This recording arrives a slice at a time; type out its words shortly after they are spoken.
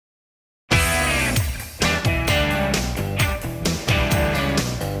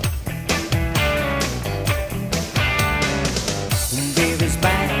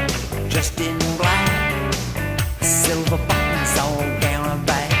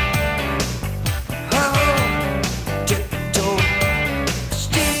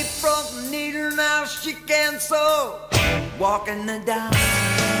walking the dog,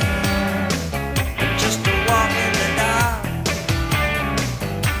 just a walking the dog.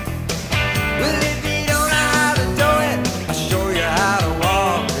 Well, if you don't know how to do it, I'll show you how to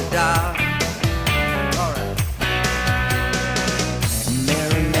walk the dog. All right.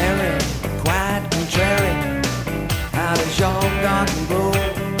 Mary, Mary, quite contrary, how does your garden grow?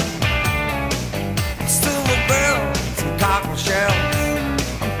 Silver bells and cockle shells,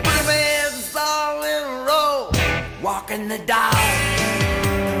 walking the dog,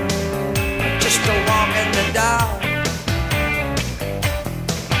 just a walking the dog.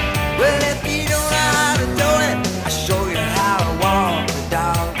 Well, if you don't know how to do it, I'll show you how to walk the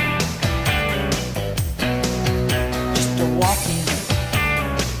dog. Just a walking,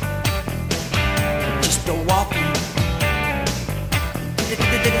 just a walking,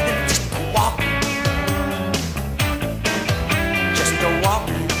 just a walking, just a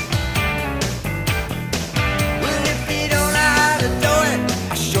walking.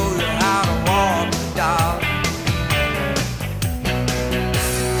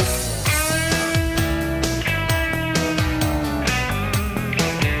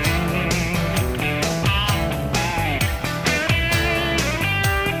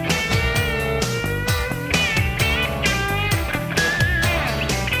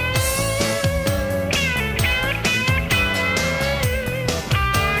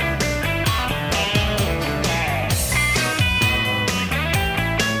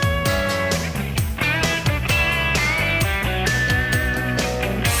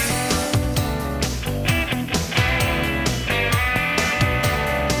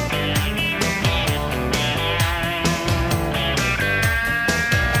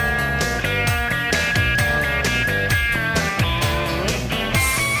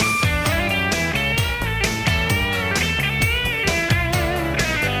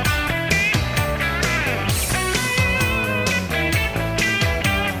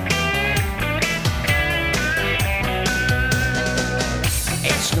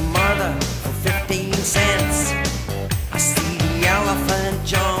 For 15 cents, I see the elephant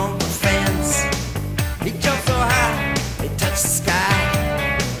jump the fence. He jumped so high, he touched the sky.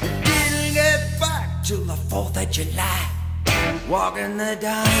 He didn't get back till the 4th of July. Walking the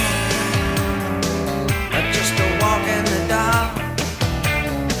dog, just a walking the dog.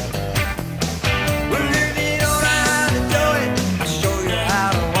 Well, if you don't know how to do it, I'll show you how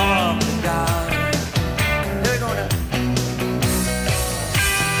to walk the dog. They're gonna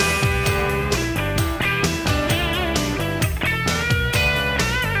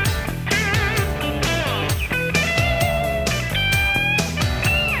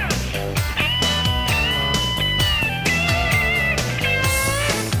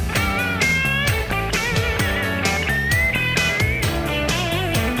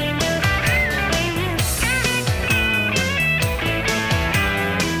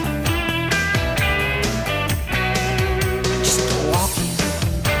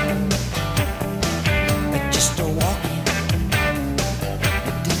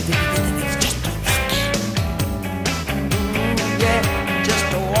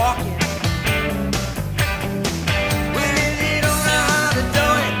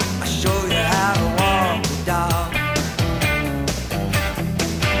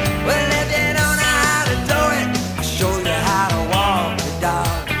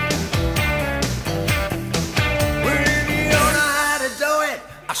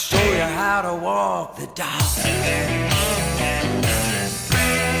how to walk the dog.